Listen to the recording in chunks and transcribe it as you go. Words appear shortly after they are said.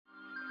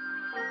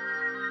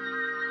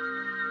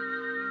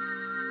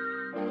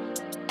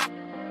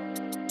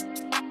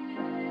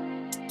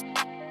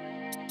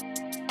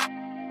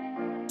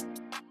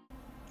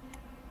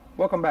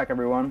Welcome back,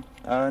 everyone.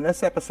 In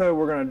this episode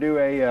we're going to do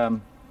a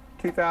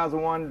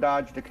 2001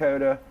 Dodge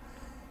Dakota.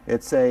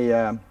 It's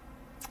a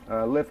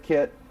lift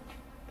kit.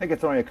 I think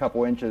it's only a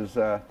couple inches.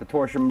 The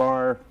torsion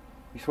bar,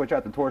 you switch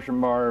out the torsion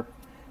bar,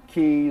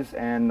 keys,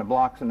 and the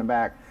blocks in the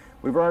back.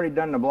 We've already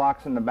done the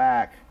blocks in the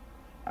back.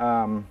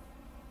 I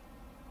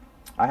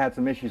had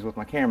some issues with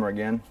my camera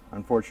again,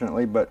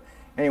 unfortunately, but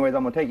anyways,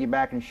 I'm going to take you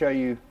back and show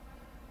you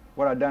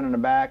what I've done in the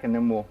back, and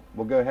then we'll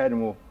go ahead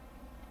and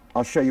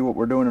I'll show you what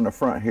we're doing in the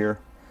front here.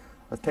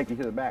 Let's take you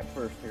to the back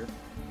first here.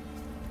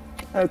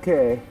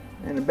 Okay,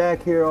 in the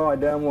back here, all I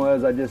done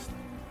was I just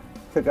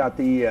took out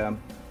the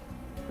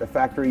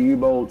factory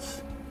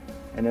U-bolts,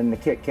 and then the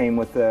kit came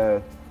with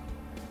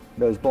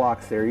those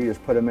blocks there. You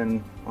just put them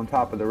in on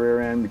top of the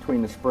rear end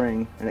between the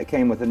spring, and it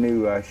came with the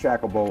new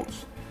shackle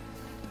bolts.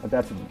 But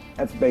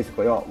that's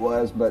basically all it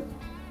was, but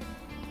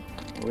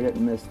we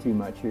didn't miss too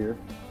much here.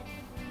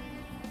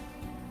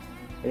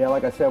 Yeah,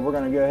 like I said, we're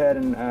going to go ahead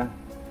and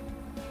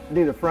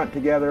do the front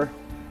together.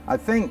 I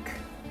think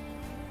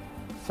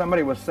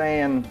somebody was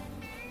saying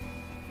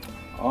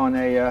on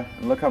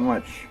look how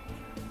much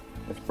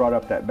it's brought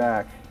up that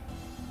back.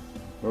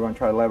 We're going to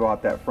try to level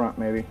out that front,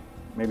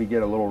 maybe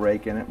get a little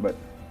rake in it, but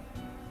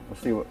we'll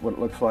see what it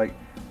looks like.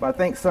 But I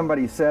think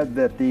somebody said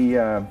that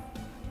the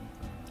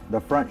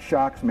front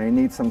shocks may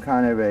need some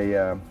kind of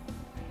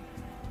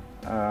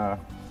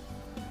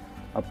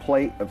a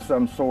plate of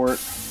some sort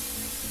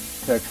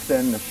to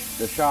extend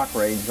the shock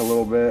range a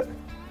little bit.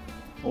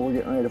 Well, we're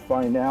getting ready to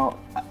find out.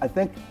 I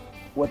think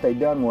what they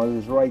done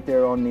was right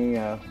there on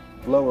the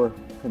lower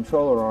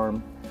controller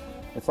arm,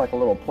 it's like a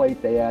little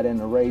plate they add in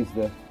to raise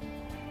the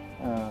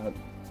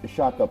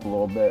shock up a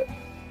little bit.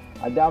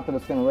 I doubt that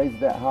it's going to raise it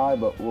that high,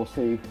 but we'll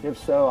see. If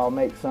so, I'll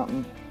make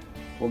something.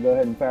 We'll go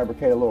ahead and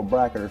fabricate a little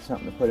bracket or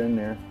something to put in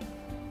there.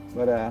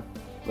 But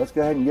let's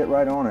go ahead and get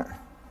right on it.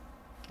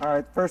 All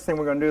right, first thing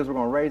we're going to do is we're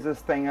going to raise this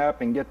thing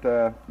up and get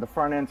the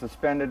front end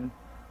suspended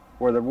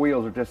where the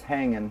wheels are just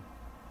hanging.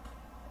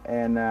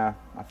 And I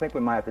think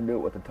we might have to do it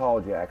with the tall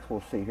jacks.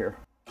 We'll see here.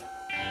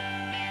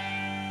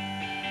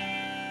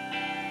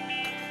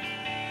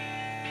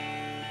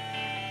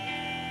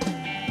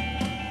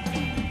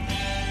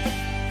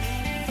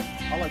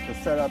 I like to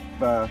set up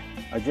a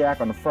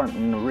jack on the front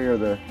and the rear of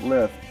the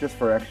lift just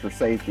for extra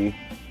safety.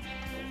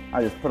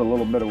 I just put a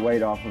little bit of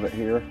weight off of it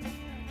here.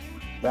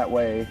 That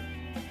way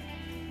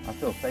I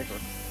feel safer.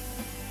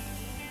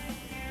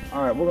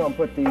 All right, we're going to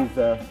put these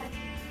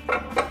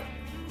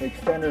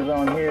extenders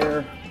on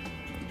here.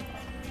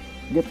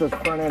 Get this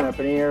front end up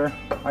in here.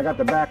 I got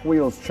the back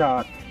wheels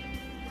chocked,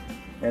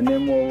 and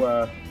then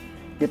we'll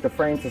get the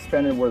frame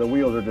suspended where the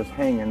wheels are just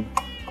hanging.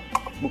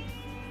 Oop,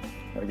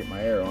 gotta get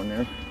my air on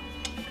there.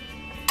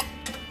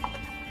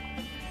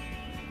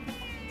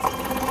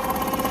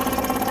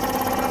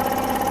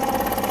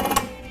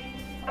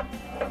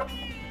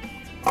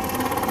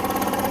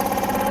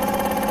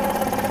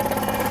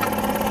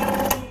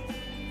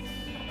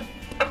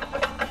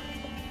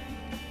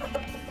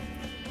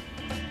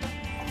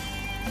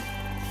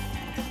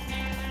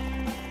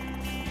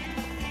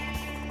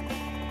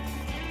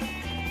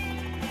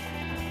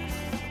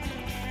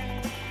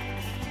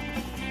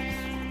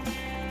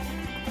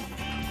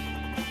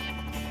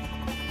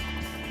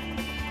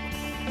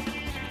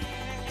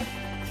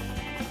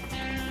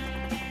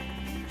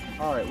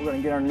 All right, we're going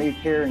to get underneath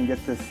here and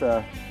get this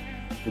the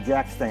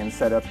jack stand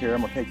set up here.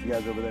 I'm going to take you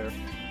guys over there.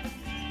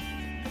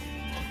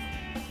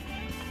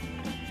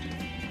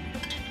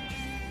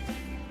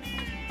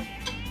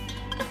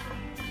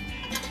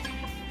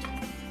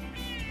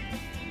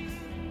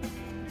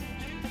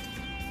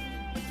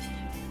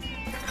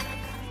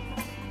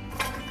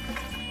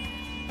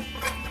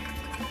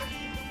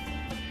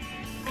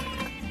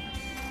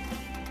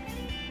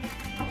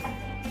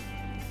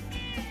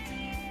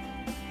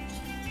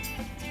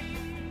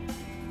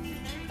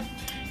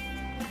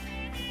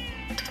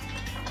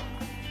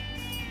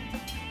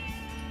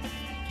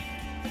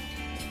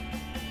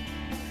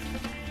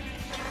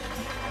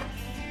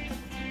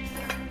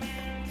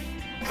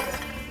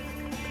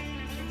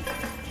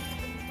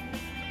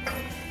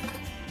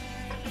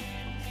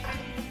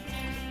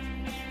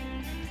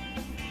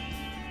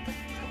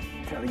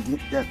 Try to get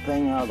that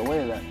thing out of the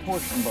way of that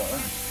torsion bar.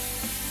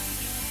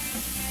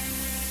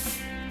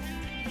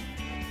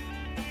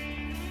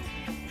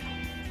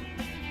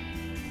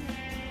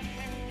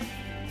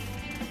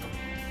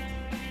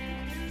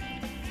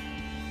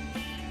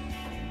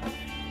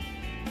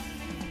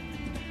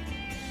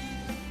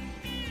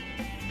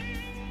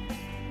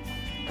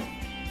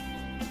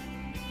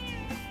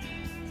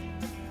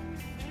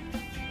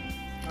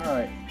 All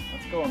right,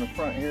 let's go on the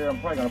front here. I'm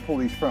probably going to pull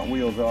these front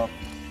wheels off.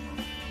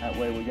 That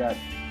way we got,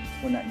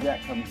 when that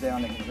jack comes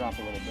down, it can drop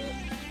a little bit.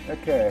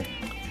 Okay,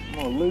 I'm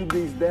going to lube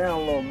these down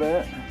a little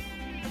bit.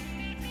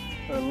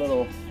 Put a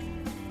little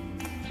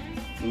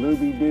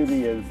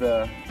looby-dooby,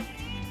 as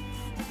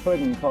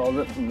Puddin calls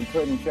it, from the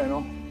Puddin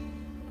channel.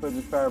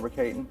 Puddin's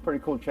Fabricating.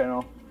 Pretty cool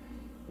channel.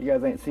 You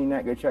guys ain't seen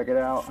that, go check it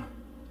out.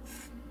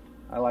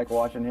 I like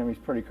watching him, he's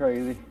pretty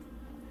crazy.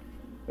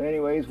 But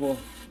anyways, we'll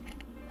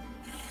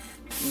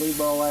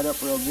Lube all that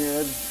up real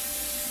good.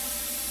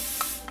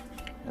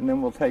 And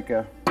then we'll take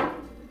a, I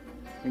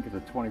think it's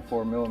a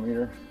 24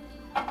 millimeter.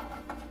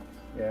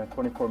 Yeah,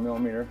 24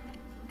 millimeter.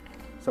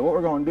 So what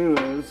we're going to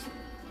do is,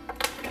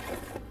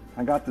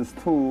 I got this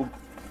tool,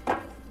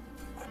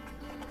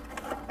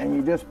 and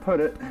you just put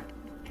it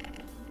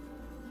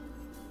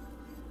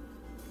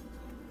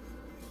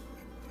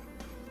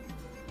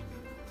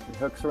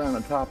hooks around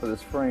the top of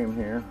this frame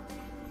here.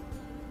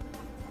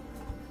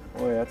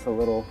 Boy, that's a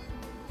little,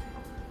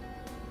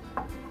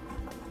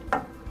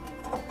 I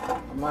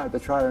might have to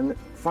try to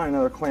find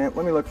another clamp.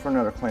 Let me look for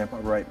another clamp.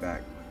 I'll be right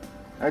back.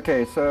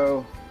 Okay,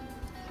 so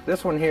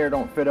this one here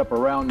don't fit up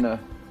around the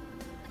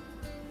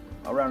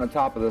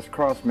top of this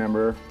cross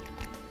member.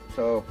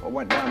 So I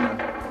went down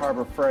to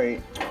Harbor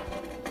Freight,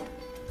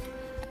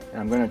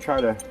 and I'm going to try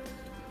to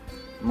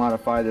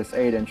modify this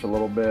 8-inch a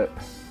little bit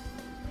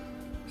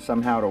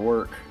somehow to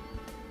work.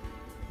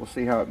 We'll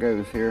see how it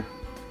goes here.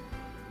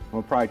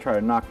 We'll probably try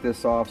to knock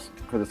this off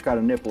because it's got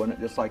a nipple in it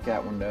just like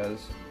that one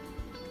does.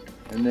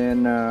 And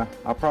then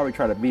I'll probably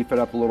try to beef it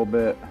up a little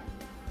bit.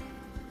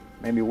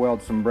 Maybe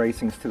weld some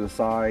bracings to the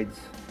sides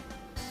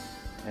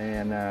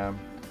and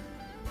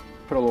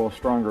put a little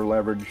stronger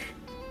leverage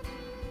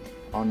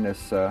on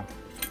this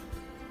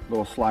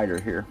little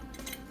slider here.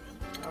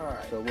 All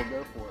right, so we'll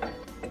go for it.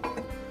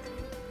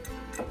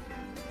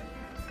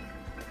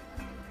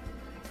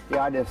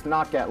 Yeah, I just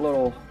knocked that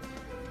little,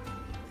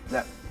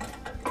 that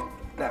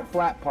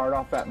flat part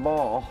off that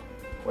ball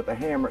with the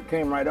hammer. It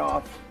came right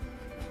off.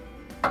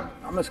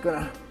 I'm just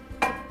gonna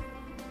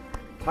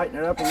tighten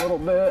it up a little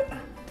bit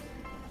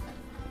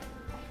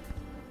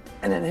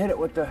and then hit it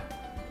with the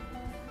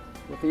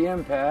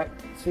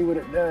impact. See what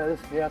it does.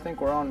 Yeah, I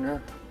think we're on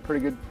there.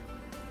 Pretty good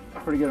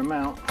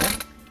amount.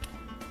 Let's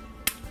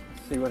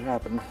see what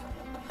happens.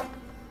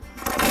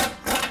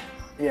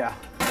 Yeah.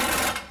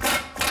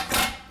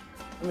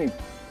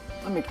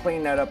 Let me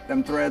clean that up,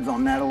 them threads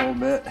on that a little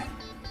bit.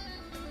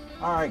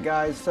 All right,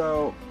 guys.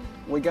 So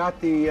we got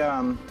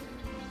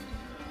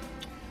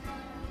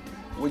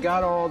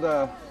all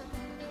the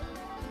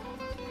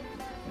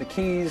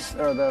keys,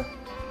 or the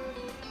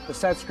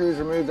set screws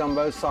removed on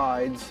both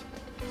sides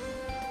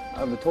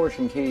of the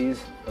torsion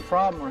keys. The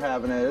problem we're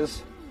having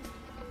is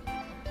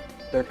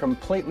they're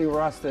completely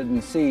rusted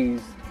and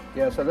seized.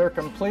 Yeah, so they're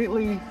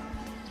completely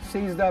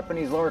seized up in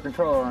these lower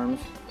control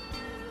arms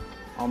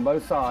on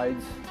both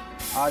sides.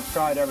 I've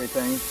tried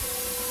everything.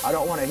 I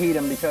don't want to heat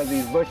them because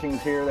these bushings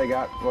here, they're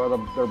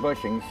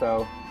bushings,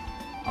 so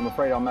I'm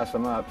afraid I'll mess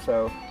them up.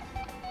 So,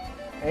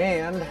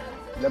 and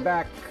the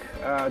back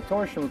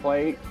torsion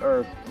plate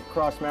or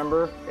cross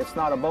member, it's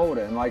not a bolt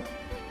in. Like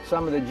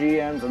some of the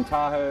GMs and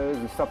Tahoes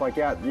and stuff like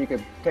that, you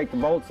could take the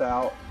bolts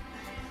out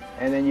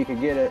and then you could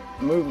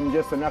move them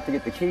just enough to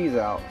get the keys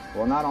out.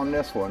 Well, not on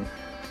this one.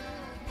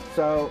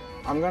 So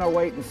I'm going to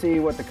wait and see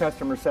what the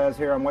customer says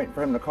here. I'm waiting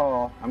for him to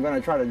call. I'm going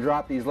to try to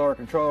drop these lower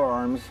control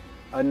arms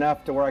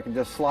enough to where I can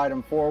just slide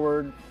them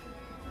forward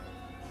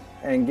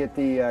and get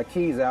the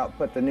keys out,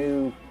 put the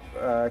new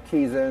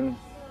keys in,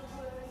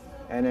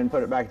 and then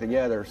put it back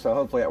together. So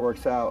hopefully that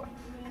works out.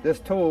 This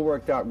tool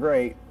worked out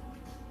great.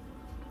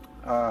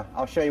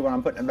 I'll show you when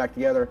I'm putting it back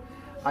together.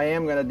 I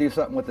am going to do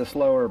something with this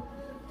lower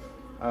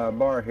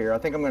bar here. I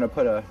think I'm going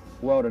to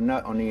weld a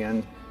nut on the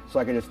end so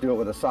I can just do it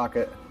with a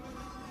socket.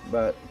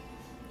 But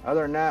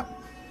other than that,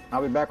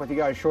 I'll be back with you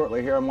guys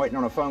shortly here. I'm waiting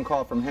on a phone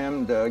call from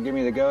him to give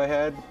me the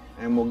go-ahead,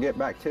 and we'll get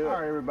back to it. All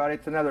right, everybody,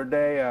 it's another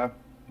day.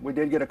 We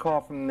did get a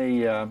call from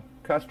the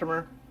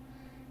customer.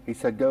 He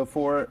said go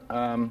for it.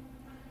 I'm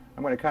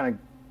going to kind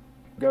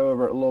of go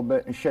over it a little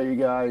bit and show you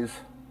guys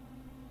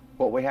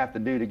what we have to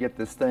do to get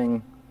this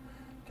thing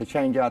to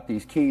change out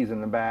these keys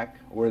in the back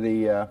where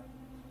the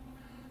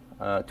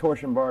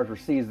torsion bars were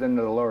seized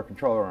into the lower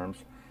controller arms.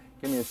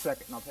 Give me a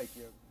second and I'll take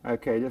you over.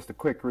 Okay, just a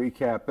quick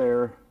recap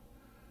there.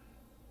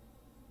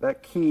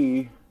 That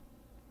key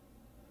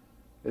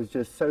is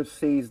just so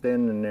seized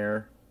in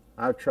there.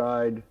 I've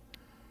tried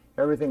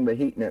everything but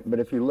heating it, but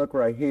if you look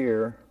right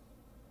here,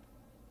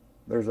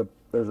 there's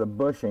a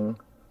bushing.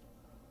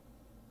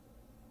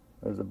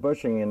 There's a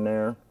bushing in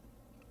there,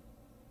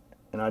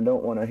 and I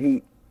don't want to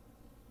heat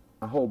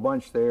a whole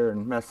bunch there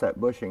and mess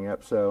that bushing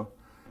up. So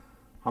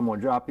I'm going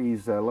to drop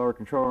these lower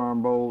control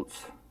arm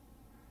bolts,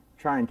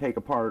 try and take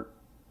apart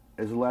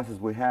as less as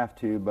we have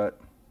to,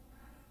 but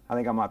I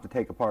think I'm going to have to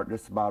take apart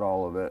just about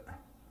all of it.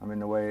 I mean,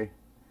 the way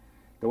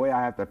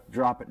I have to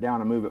drop it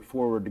down and move it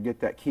forward to get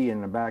that key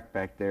in the back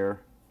there.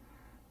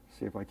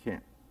 See if I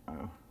can't.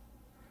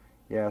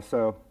 Yeah,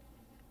 so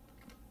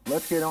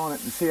let's get on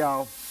it and see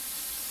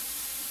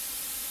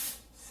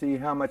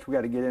how much we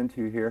got to get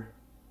into here.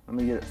 Let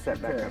me get it set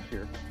back up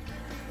here.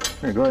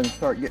 I'm going to go ahead and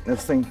start getting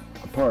this thing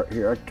apart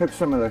here. I took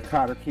some of the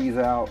cotter keys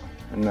out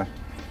and the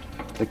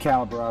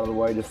caliper out of the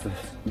way just to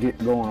get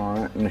going on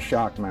it, and the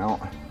shock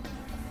mount.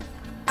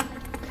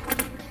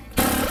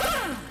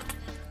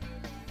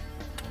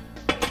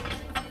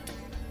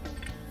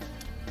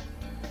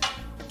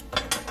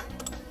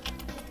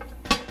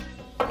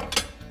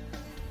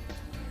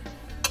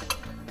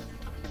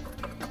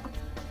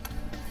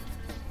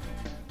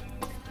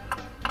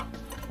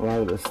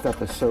 know this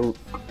stuff is so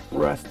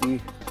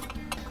rusty.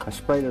 I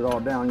sprayed it all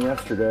down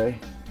yesterday.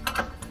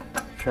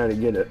 Try to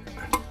get it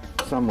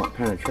somewhat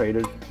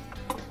penetrated.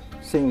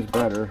 Seems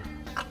better.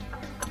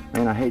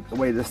 Man, I hate the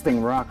way this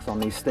thing rocks on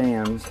these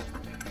stands.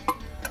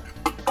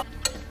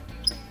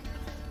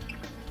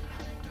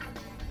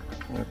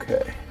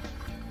 Okay.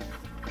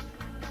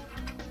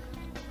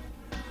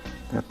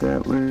 Got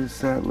that loose,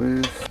 that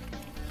loose.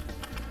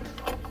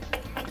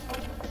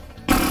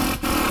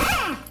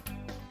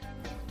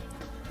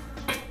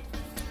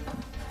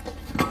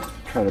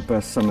 Try to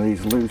bust some of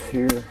these loose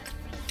here.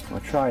 I'll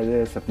try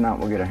this, if not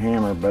we'll get a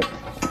hammer, but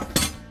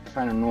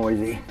kind of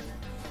noisy.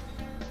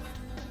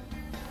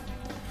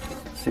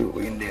 Let's see what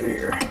we can do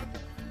here.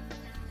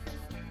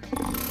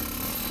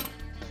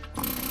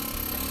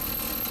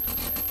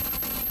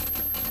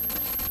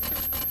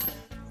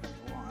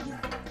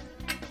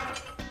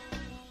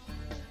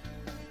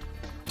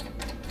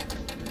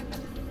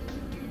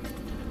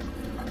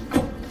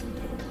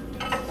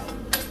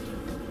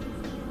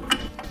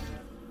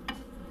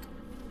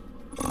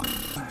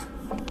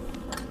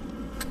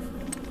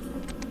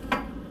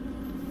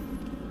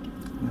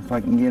 If I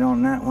can get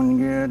on that one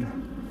good.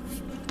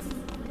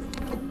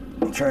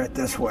 Try it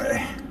this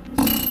way.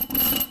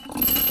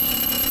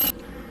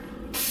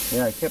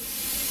 Yeah, I kept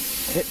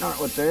hitting on it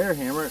with the air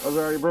hammer. It was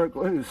already broke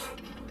loose.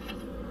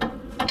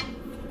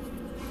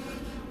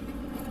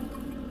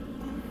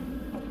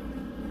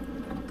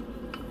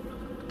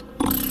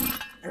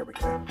 There we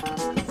go.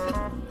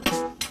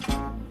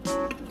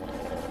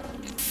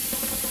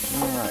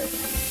 Alright.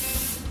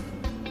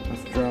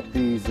 Let's drop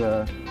these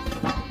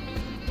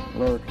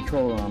lower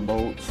control arm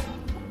bolts.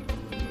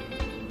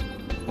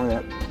 Where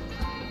that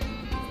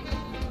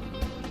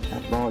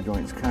ball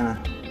joint's kind of.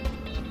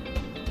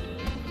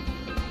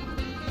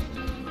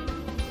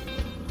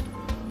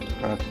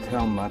 I have to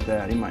tell him about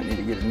that. He might need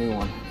to get a new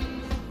one.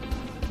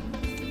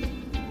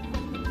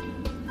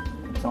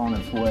 It's on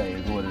its way,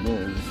 is what it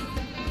is.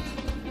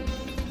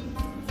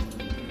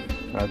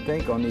 I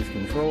think on these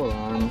controller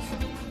arms,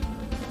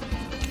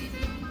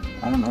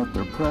 I don't know if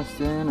they're pressed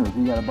in or if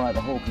you got to buy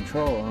the whole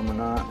control arm or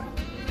not.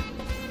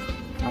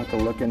 I'll have to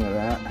look into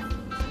that.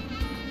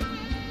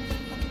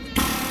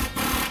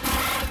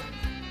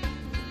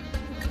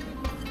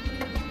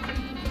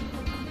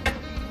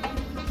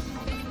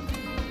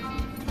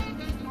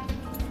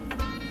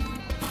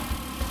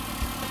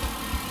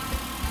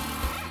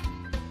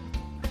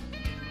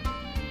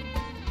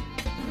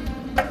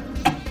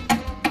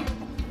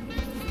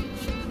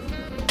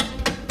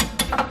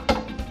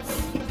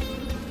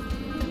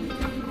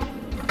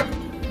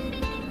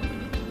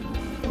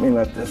 Let me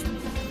let this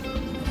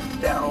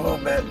down a little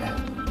bit.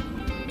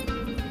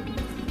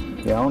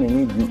 Yeah, I only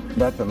need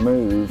that to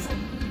move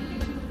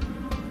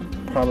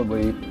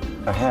probably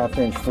a ½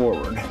 inch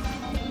forward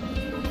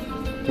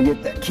to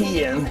get that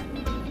key in,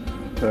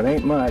 so it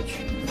ain't much.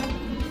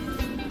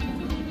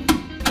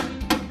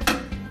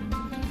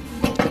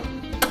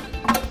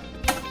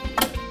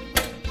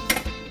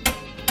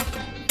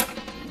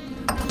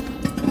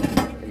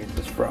 Try to get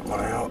this front one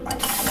out.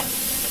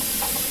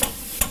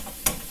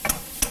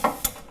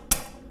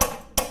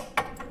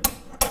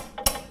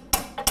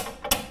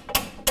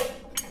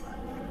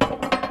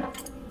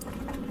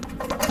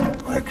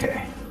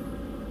 Okay.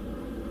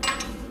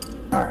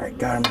 All right,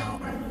 got him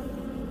out.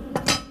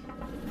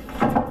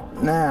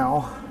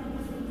 Now,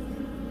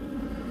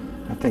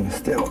 I think it's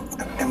still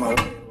MOD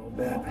a little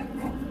bit.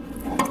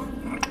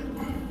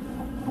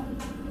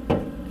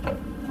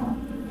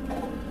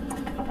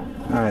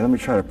 All right, let me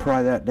try to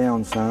pry that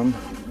down some.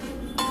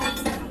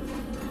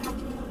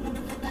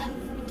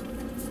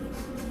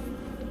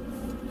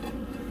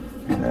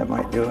 That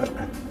might do it.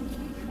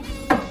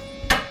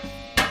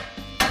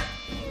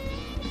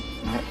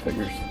 That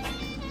figures.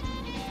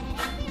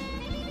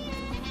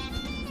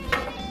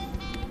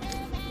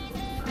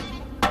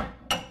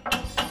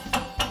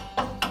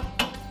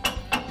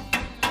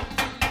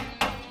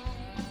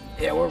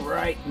 Yeah, we're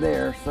right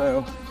there,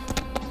 so.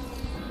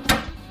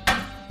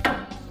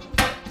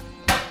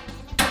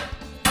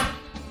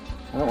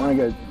 I don't want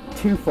to go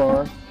too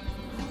far.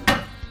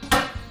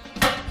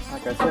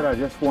 Like I said, I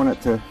just want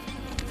it to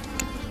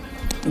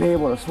be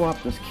able to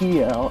swap this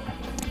key out.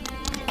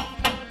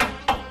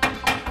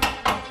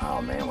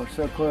 Oh man, we're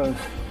so close.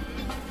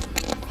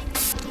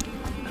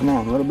 Come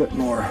on, a little bit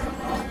more.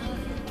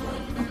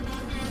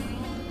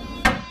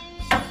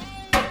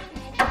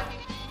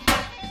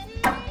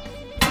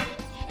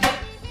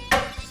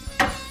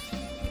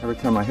 Every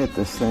time I hit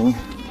this thing,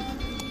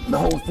 the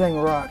whole thing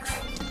rocks.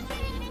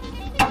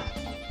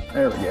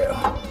 There we go.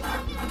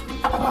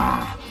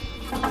 Ah,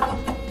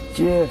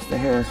 just a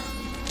hair.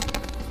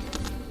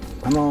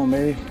 Come on,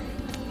 baby.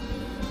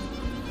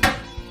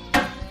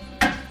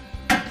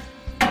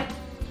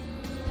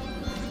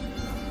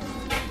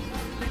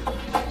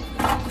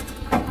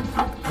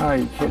 Are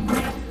you kidding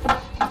me?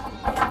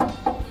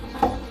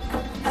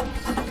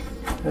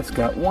 It's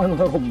got one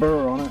little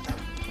burr on it.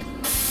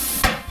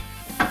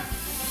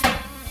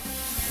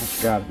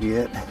 That's gotta be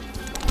it.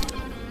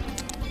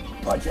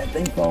 Watch that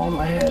thing fall on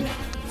my head.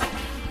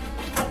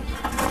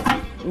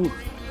 Ooh.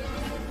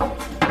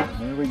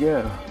 There we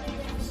go.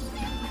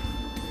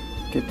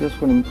 Get this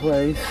one in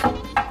place.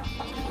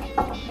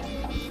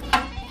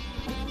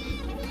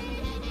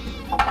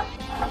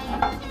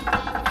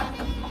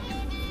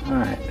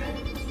 Alright.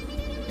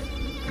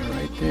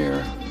 Right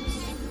there.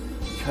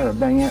 Try to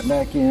bang that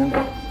back in.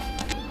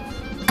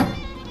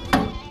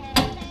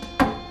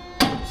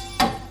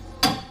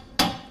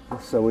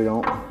 Just so we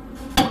don't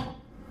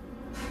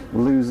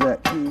lose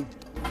that key.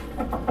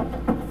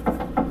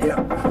 Yep.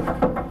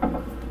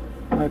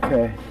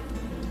 Okay.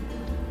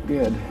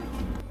 Good.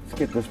 Let's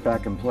get this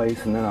back in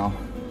place and then I'll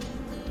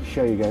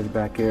show you guys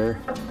back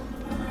here.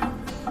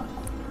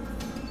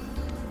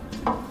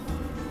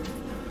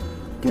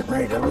 Getting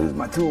ready to lose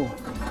my tool.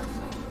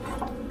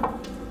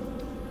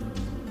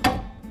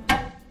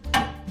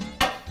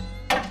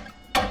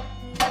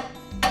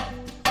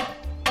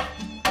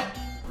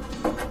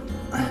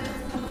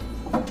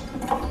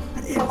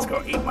 Yeah, it's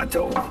gonna eat my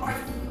tool.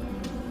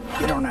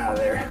 Get on out of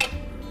there.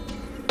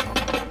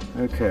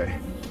 Okay.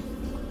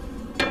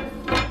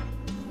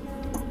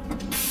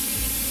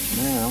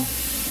 Now,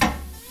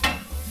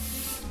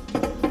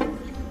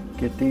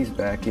 get these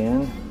back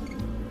in.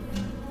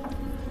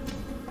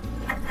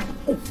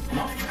 Oh,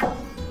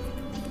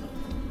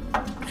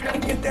 try to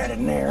get that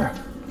in there.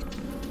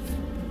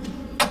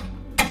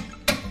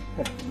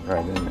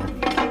 Right in there.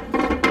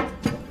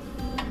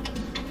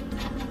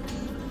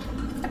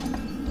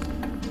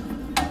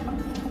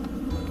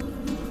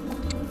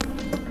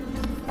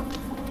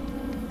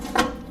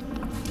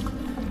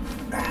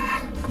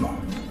 Come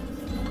on.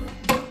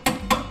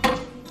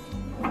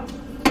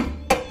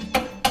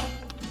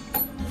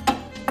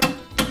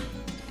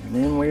 And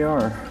then we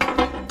are.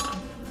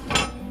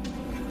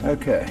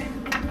 Okay.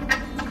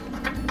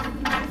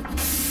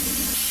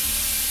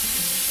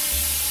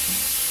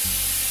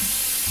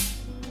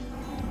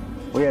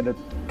 We had to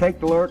take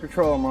the lower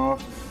control arm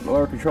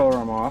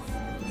off,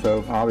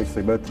 so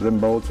obviously both of them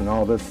bolts and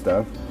all this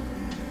stuff.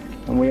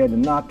 And we had to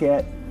knock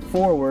that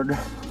forward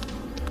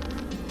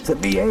to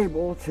be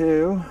able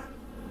to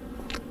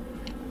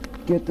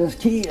get this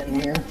key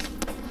in here.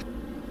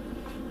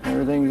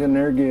 Everything's in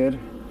there good.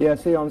 Yeah,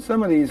 see, on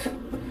some of these,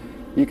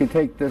 you can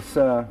take this,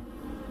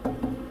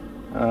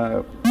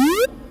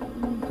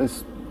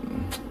 this,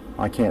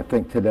 I can't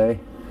think today,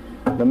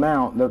 the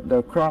mount,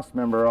 the cross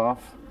member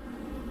off.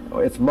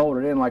 It's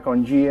bolted in like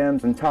on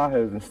GMs and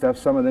Tahoes and stuff.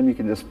 Some of them you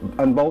can just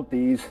unbolt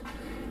these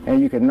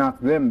and you can knock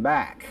them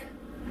back.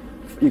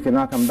 You can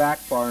knock them back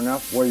far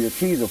enough where your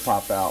keys will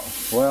pop out.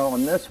 Well,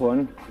 on this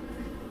one,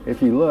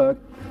 if you look,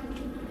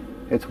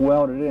 it's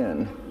welded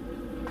in.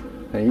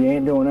 And you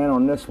ain't doing that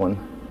on this one.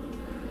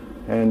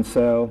 And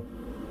so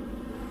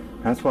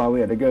that's why we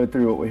had to go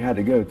through what we had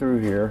to go through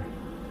here.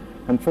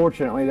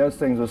 Unfortunately, those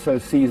things were so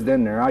seized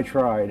in there. I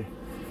tried.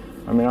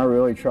 I mean, I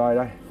really tried.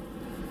 I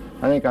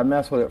think I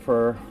messed with it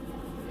for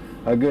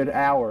a good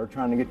hour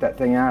trying to get that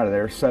thing out of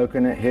there,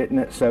 soaking it, hitting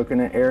it,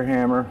 soaking it, air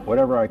hammer,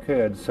 whatever I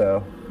could.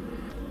 So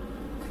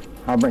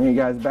I'll bring you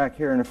guys back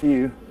here in a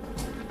few.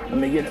 Let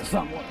me get it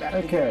somewhat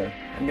back together.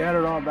 I got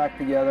it all back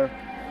together.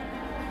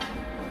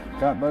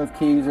 Got both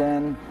keys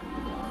in.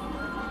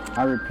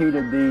 I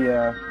repeated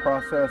the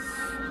process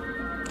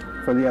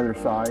for the other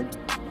side.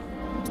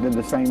 Did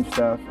the same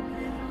stuff.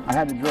 I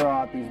had to drill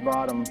out these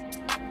bottom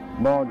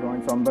ball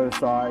joints on both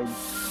sides.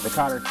 The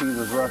cotter keys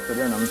was rusted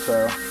in them,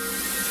 so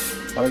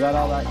but I got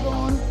all that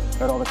going.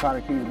 Got all the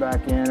cotter keys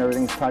back in.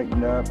 Everything's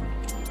tightened up.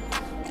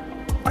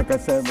 Like I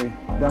said, we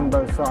done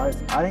both sides.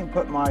 I didn't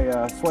put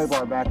my sway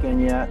bar back in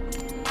yet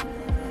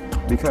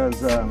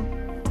because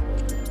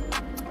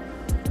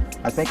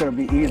I think it'll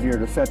be easier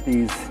to set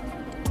these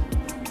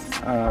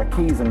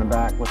keys in the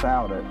back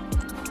without it.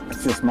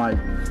 It's just my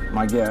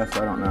guess.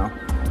 I don't know.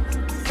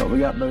 But we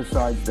got both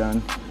sides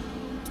done.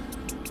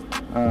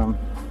 I'm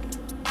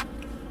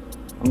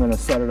going to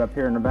set it up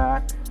here in the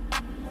back.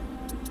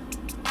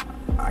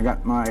 I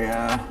got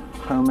my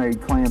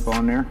homemade clamp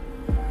on there.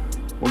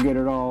 We'll get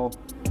it all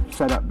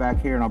set up back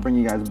here and I'll bring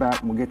you guys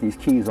back and we'll get these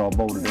keys all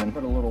bolted in.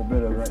 Put a little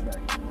bit of right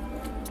back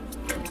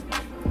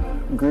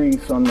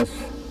grease on this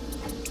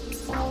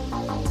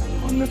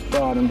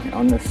bottom,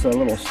 on this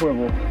little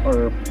swivel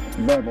or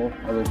bevel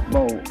of this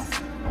bolt.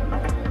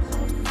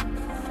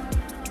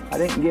 I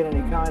didn't get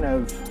any kind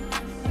of,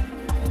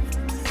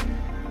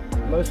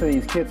 most of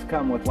these kits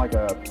come with like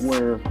a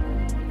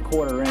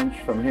quarter inch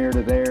from here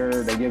to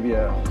there. They give you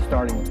a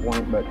starting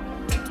point, but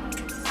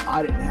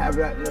I didn't have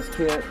that in this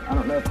kit. I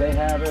don't know if they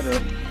have it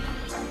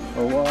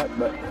or what,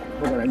 but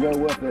we're gonna go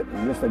with it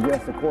and just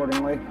adjust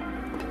accordingly.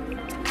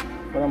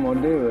 What I'm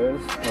gonna do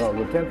is, what I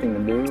was attempting to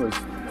do is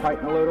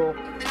tighten a little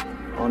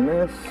on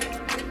this,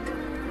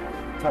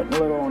 tighten a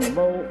little on the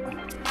bolt.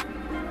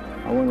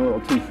 I went a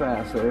little too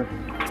fast there.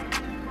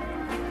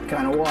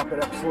 Kind of walk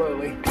it up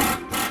slowly.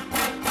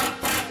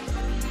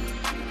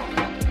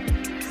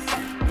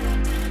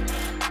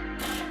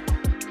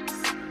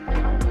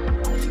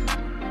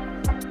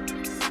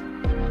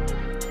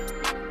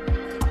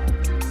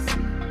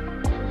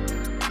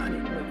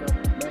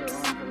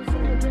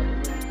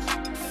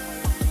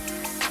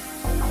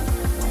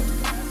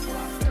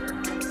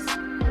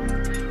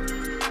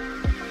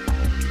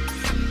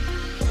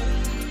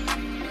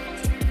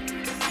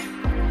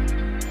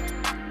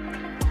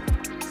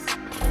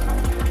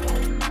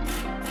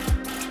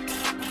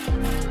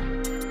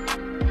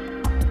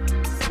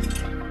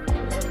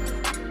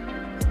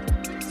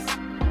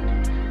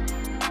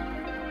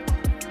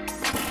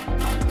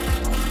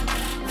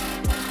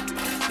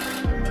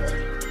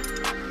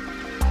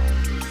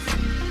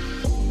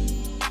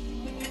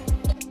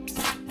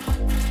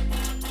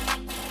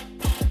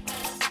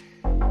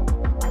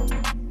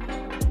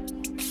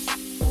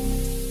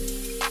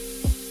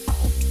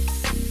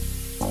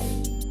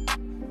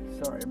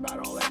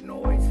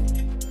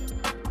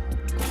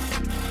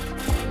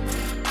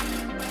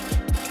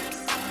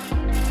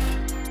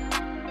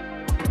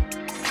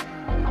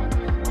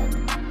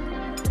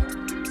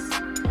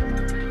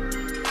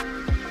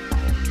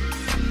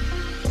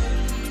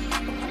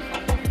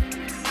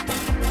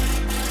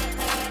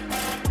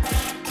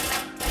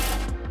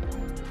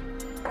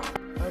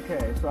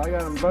 I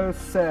got them both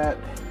set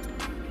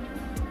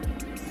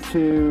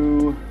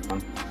to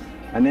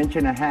 1.5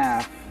 inches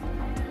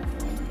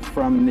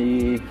from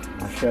the,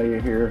 I'll show you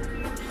here,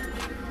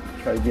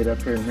 try to get up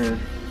here and here.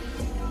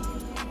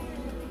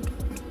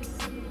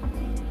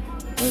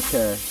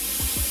 Okay,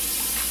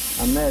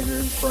 I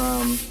measured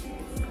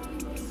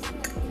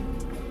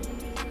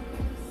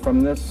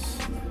from this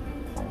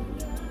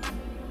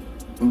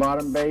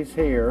bottom base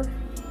here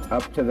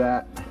up to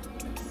the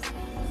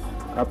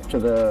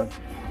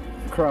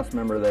cross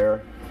member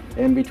there.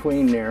 In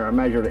between there, I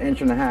measured 1.5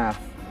 inches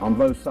on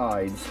both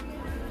sides.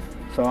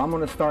 So I'm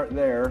going to start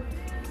there,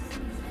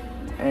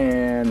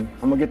 and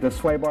I'm going to get the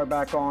sway bar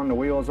back on, the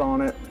wheels on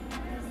it,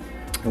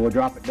 and we'll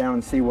drop it down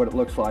and see what it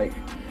looks like,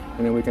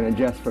 and then we can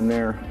adjust from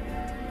there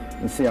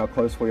and see how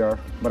close we are.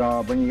 But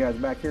I'll bring you guys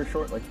back here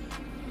shortly.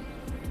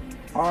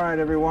 All right,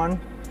 everyone.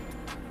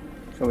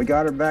 So we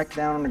got her back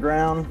down on the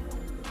ground.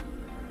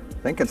 I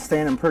think it's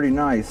standing pretty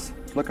nice.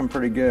 It's looking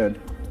pretty good.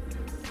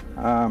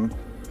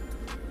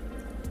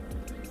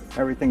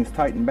 Everything's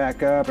tightened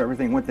back up.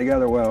 Everything went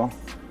together well.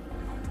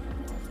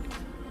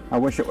 I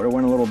wish it would have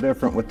went a little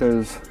different with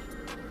those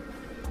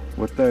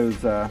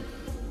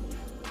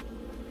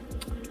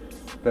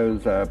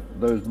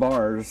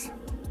bars.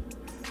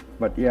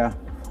 But yeah,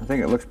 I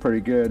think it looks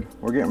pretty good.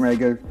 We're getting ready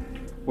to go.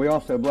 We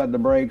also bled the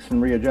brakes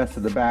and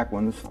readjusted the back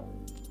ones.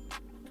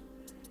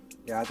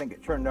 Yeah, I think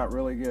it turned out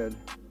really good.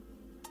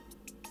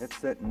 It's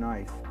sitting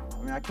nice. I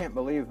mean, I can't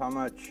believe how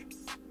much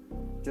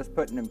just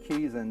putting them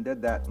keys in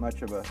did that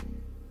much of a,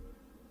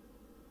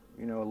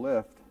 you know, a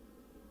lift.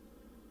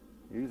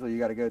 Usually you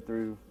got to go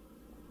through,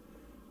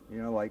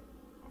 you know, like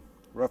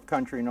rough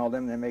country and all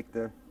them, they make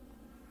you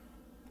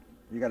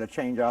got to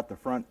change out the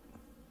front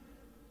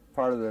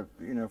part of the,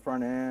 you know,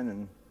 front end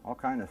and all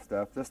kind of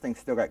stuff. This thing's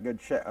still got good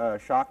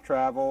shock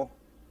travel.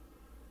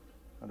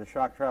 The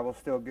shock travel's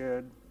still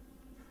good,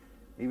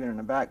 even in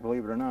the back,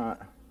 believe it or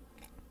not.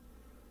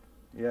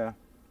 Yeah,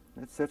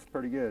 it sits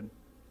pretty good.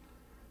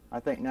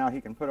 I think now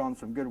he can put on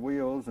some good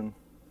wheels and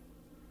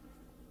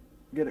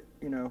get it,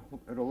 you know,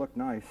 it'll look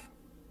nice.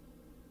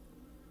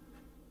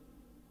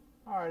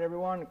 All right,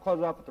 everyone, to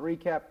close off with the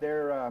recap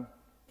there.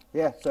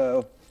 Yeah,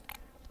 so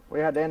we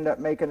had to end up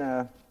making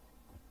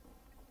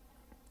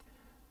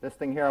this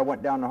thing here. I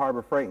went down to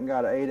Harbor Freight and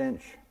got an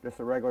 8-inch, just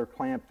a regular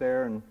clamp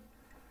there, and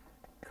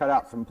cut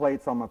out some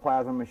plates on my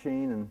plasma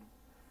machine and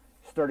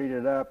sturdied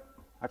it up.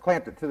 I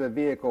clamped it to the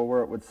vehicle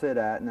where it would sit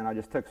at, and then I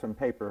just took some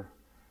paper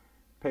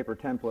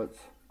templates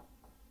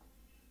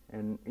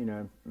and, you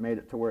know, made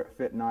it to where it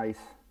fit nice,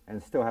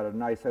 and still had a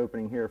nice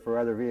opening here for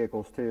other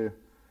vehicles too.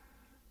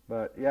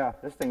 But yeah,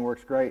 this thing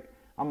works great.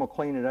 I'm gonna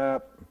clean it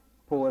up,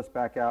 pull this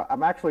back out.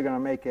 I'm actually gonna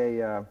make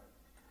a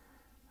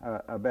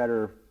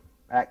better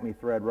Acme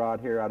thread rod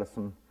here out of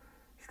some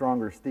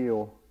stronger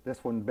steel.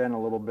 This one bent a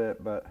little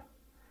bit, but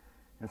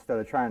instead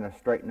of trying to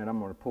straighten it, I'm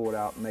gonna pull it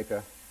out and make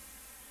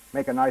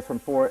a nice one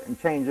for it, and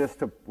change this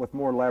with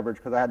more leverage,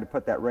 because I had to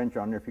put that wrench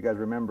on there, if you guys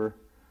remember,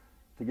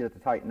 to get it to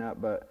tighten up.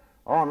 But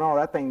all in all,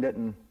 that thing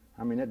didn't,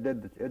 I mean, it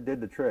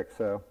did the trick,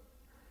 so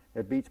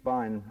it beats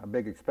buying a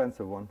big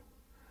expensive one.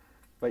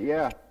 But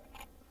yeah,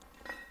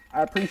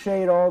 I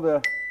appreciate all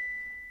the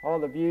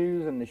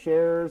views and the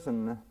shares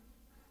and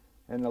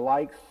the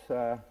likes.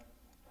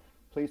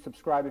 Please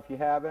subscribe if you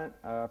haven't.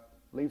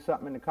 Leave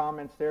something in the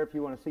comments there if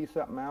you want to see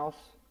something else.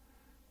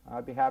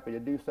 I'd be happy to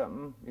do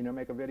something, you know,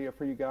 make a video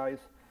for you guys.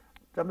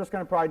 So I'm just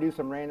going to probably do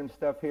some random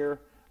stuff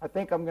here. I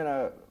think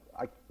I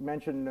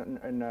mentioned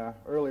in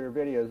earlier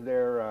videos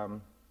there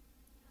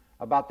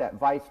about that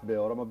vise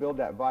build. I'm going to build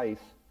that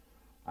vise.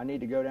 I need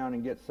to go down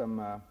and get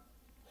some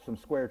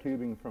square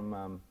tubing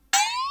from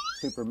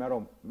Super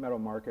Metal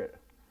Market,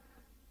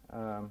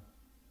 and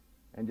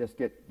just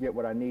get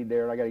what I need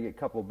there. I got to get a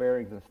couple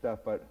bearings and stuff,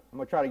 but I'm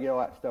going to try to get all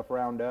that stuff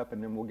round up,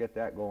 and then we'll get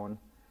that going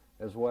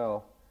as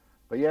well.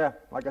 But yeah,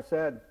 like I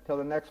said, till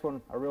the next one,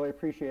 I really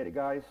appreciate it,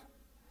 guys.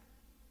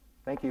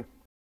 Thank you.